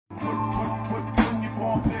Were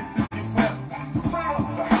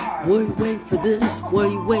you waiting for this? Were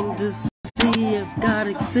you waiting to see if God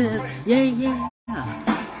exists? Yeah, yeah.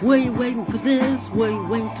 Were you waiting for this? Were you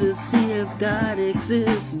waiting to see if God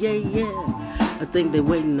exists? Yeah, yeah. I think they're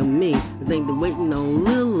waiting on me. I think they're waiting on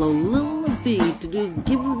little V to give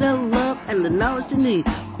you that love and the knowledge you need.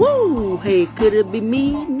 Woo! Hey, could it be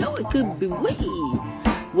me? No, it could be we.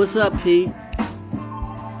 What's up, Pete?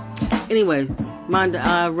 Anyway, mind the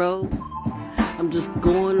eye roll. I'm just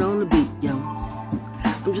going on the beat, yo.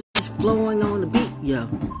 I'm just flowing on the beat, yo.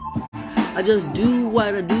 I just do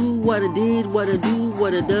what I do, what I did, what I do,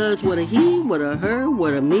 what I does, what I he, what I her,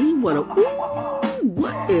 what I me, what I ooh,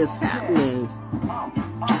 what is happening?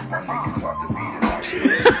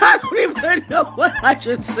 I don't even know what I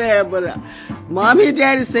should say, but Mommy and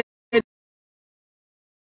Daddy said,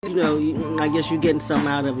 you know, I guess you're getting something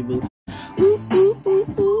out of it, boo. Ooh, ooh, ooh,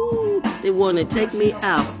 ooh. They want to take me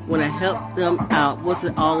out when I help them out. What's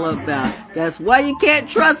it all about? That's why you can't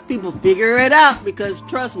trust people. Figure it out, because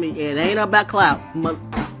trust me, it ain't about clout. Look,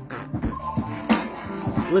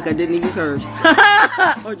 I didn't even curse.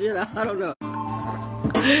 Or did I? I don't know.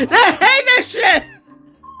 They hate that shit.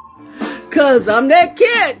 Cause I'm that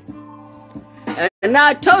kid. And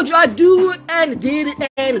I told you I do it and I did it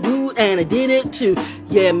and I do it and I did it too.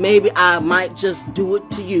 Yeah, maybe I might just do it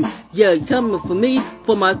to you. Yeah, you coming for me,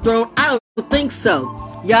 for my throne? I don't think so.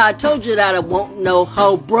 Yeah, I told you that I won't know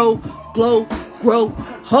how, bro, glow, grow,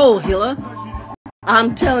 hole healer.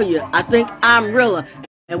 I'm telling you, I think I'm realer.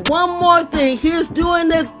 And one more thing, here's doing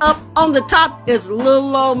this up on the top is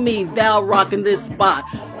little old me, Val, rocking this spot.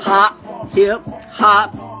 Hop, hip,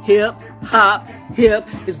 hop, hip, hop, hip.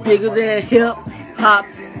 It's bigger than hip, hop,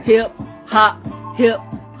 hip, hop, hip,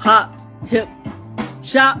 hop, hip.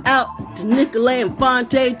 Shout out to Nicolay and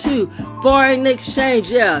Fonte too. Foreign exchange,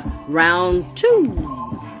 yeah. Round 2.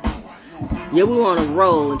 Yeah, we want to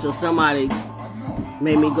roll until somebody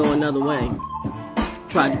made me go another way.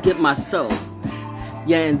 Tried to get my soul.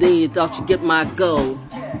 Yeah, and then you thought you'd get my gold.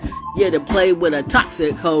 Yeah, to play with a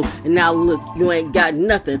toxic hoe. And now look, you ain't got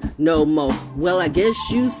nothing no more. Well, I guess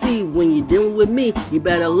you see, when you're dealing with me, you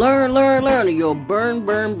better learn, or you'll burn,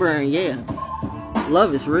 yeah.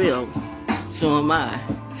 Love is real. So am I.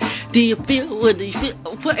 Do you feel, what do you feel?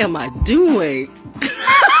 What am I doing?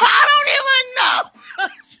 I don't even know.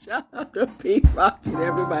 Shout out to Pete Rocky and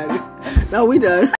everybody. No, we done.